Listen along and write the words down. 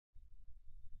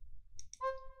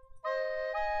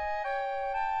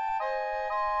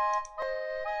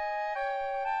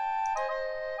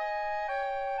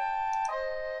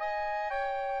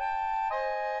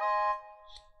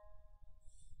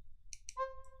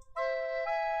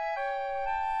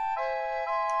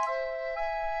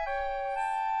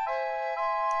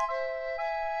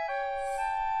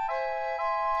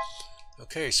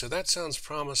Okay, so that sounds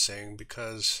promising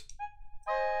because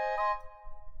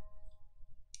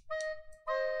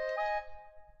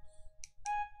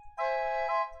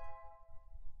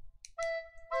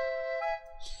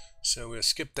so we'll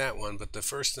skip that one, but the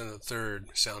first and the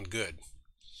third sound good.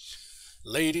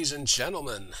 Ladies and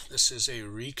gentlemen, this is a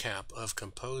recap of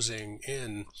composing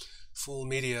in Full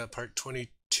Media Part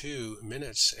 22,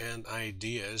 Minutes and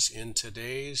Ideas. In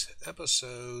today's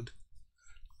episode,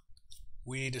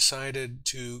 we decided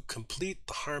to complete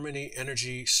the harmony,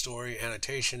 energy, story,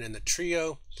 annotation in the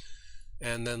trio,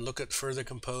 and then look at further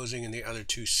composing in the other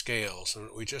two scales. And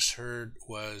what we just heard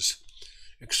was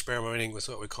experimenting with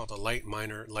what we call the light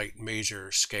minor, light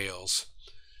major scales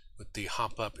with the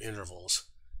hop-up intervals.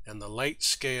 And the light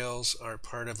scales are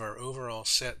part of our overall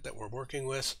set that we're working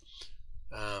with.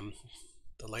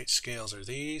 The light scales are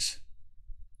these,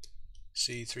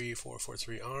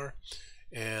 C3-4-4-3-R,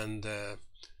 and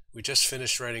we just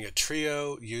finished writing a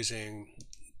trio using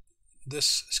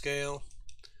this scale,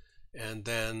 and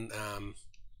then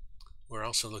we're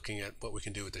also looking at what we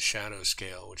can do with the shadow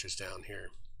scale, which is down here.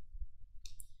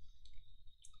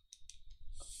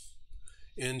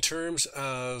 In terms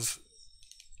of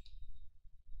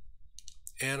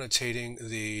annotating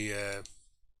the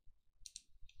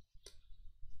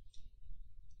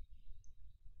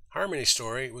harmony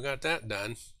story, we got that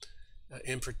done.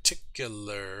 In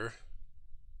particular,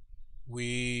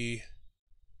 we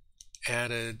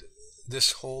added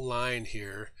this whole line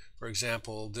here. For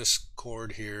example, this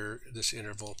chord here, this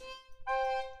interval,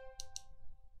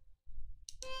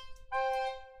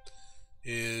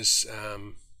 is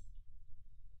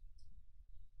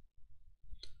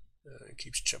it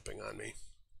keeps jumping on me,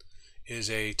 is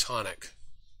a tonic.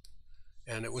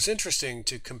 And it was interesting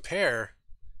to compare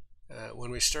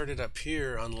when we started up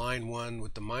here on line 1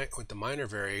 with the minor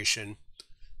variation.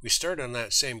 We started on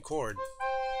that same chord,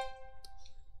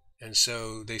 and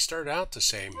so they start out the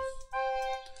same,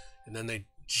 and then they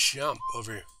jump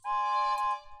over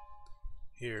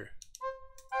here.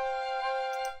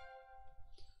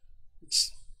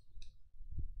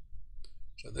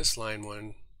 So this line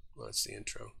 1, well, that's the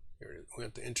intro. Here,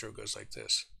 the intro goes like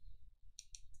this.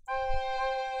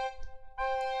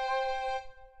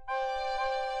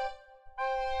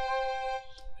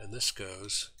 And this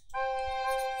goes.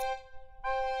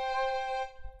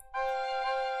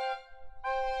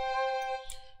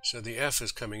 So the F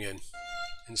is coming in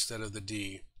instead of the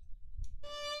D,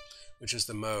 which is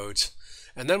the modes.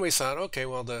 And then we thought, okay,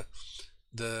 well,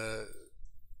 the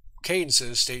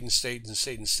cadences, state and state and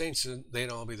state and state, they'd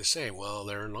all be the same. Well,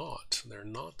 they're not. They're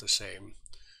not the same.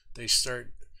 They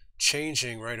start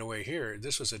changing right away here.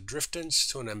 This was a driftance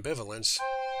to an ambivalence.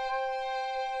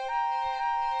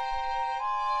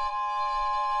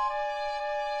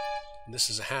 And this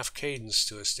is a half cadence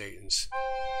to a statence.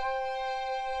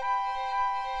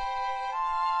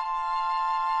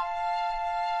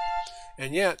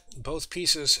 And yet, both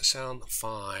pieces sound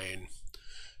fine.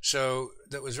 So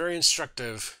that was very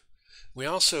instructive. We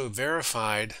also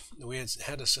verified, we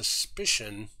had a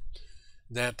suspicion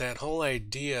that that whole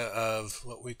idea of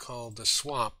what we call the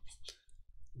swap,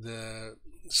 the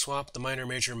minor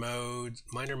major mode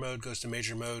goes to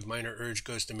major mode, minor urge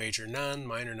goes to major none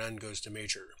goes to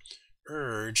major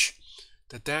urge,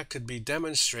 that could be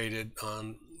demonstrated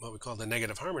on what we call the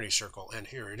negative harmony circle, and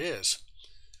here it is.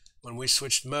 When we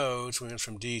switched modes, we went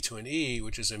from D to an E,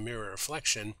 which is a mirror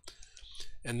reflection,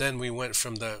 and then we went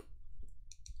from the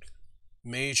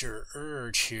major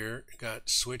urge here, got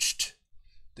switched,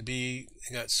 the B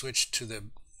got switched to the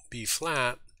B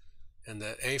flat, and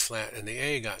the A flat and the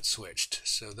A got switched.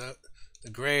 So the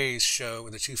grays show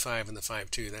the 2-5 and the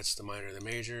 5-2, that's the minor, the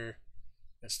major,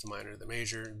 that's the minor, the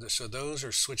major. So those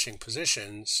are switching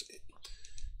positions,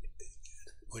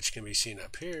 which can be seen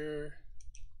up here.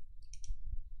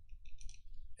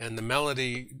 And the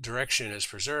melody direction is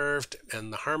preserved,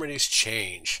 and the harmonies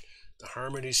change. The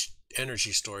harmonies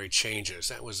energy story changes.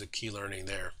 That was a key learning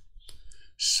there.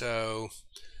 So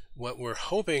what we're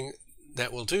hoping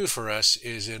that will do for us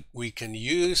is that we can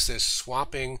use this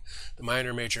swapping the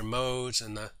minor major modes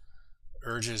and the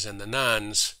urges and the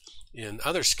nones in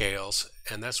other scales,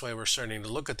 and that's why we're starting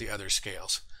to look at the other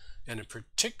scales. And in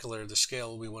particular, the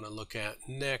scale we want to look at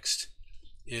next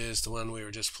is the one we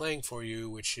were just playing for you,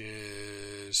 which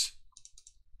is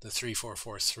the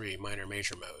 3-4-4-3 minor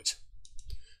major modes.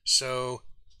 So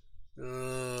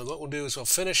what we'll do is we'll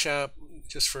finish up,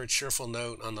 just for a cheerful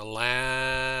note, on the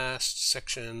last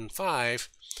section 5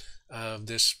 of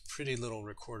this pretty little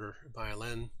recorder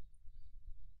violin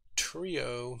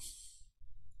trio,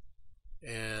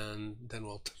 and then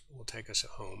we'll take us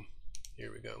home.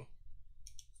 Here we go.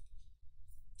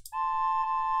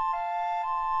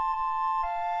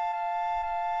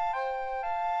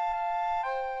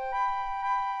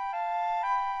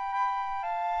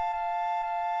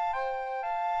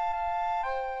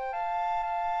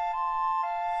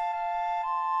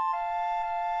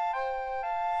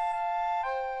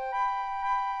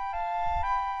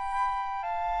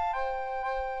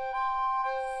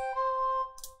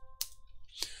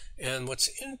 And what's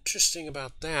interesting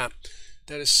about that,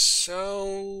 that is so,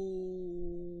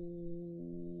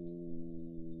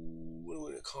 what do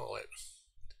we call it?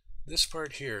 This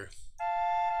part here.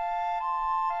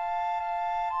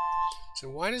 So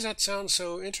why does that sound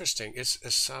so interesting? It's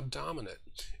a subdominant.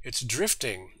 It's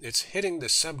drifting. It's hitting the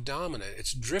subdominant.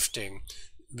 It's drifting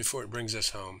before it brings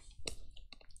us home.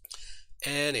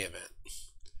 Any event.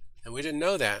 And we didn't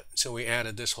know that, so we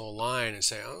added this whole line and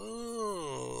say,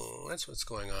 oh, that's what's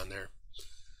going on there.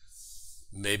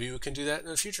 Maybe we can do that in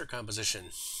a future composition.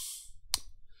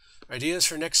 Ideas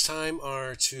for next time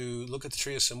are to look at the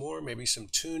trio some more, maybe some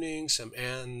tuning, some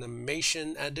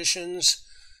animation additions.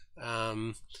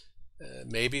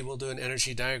 Maybe we'll do an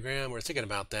energy diagram. We're thinking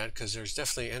about that because there's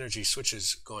definitely energy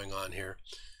switches going on here.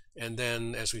 And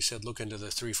then, as we said, look into the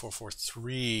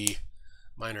 3-4-4-3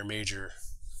 minor major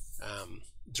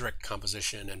direct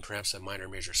composition and perhaps a minor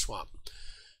major swap.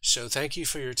 So thank you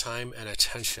for your time and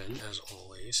attention, as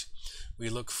always. We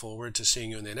look forward to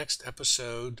seeing you in the next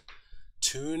episode.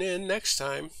 Tune in next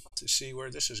time to see where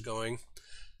this is going.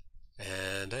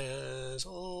 And as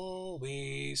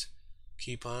always,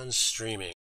 keep on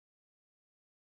streaming.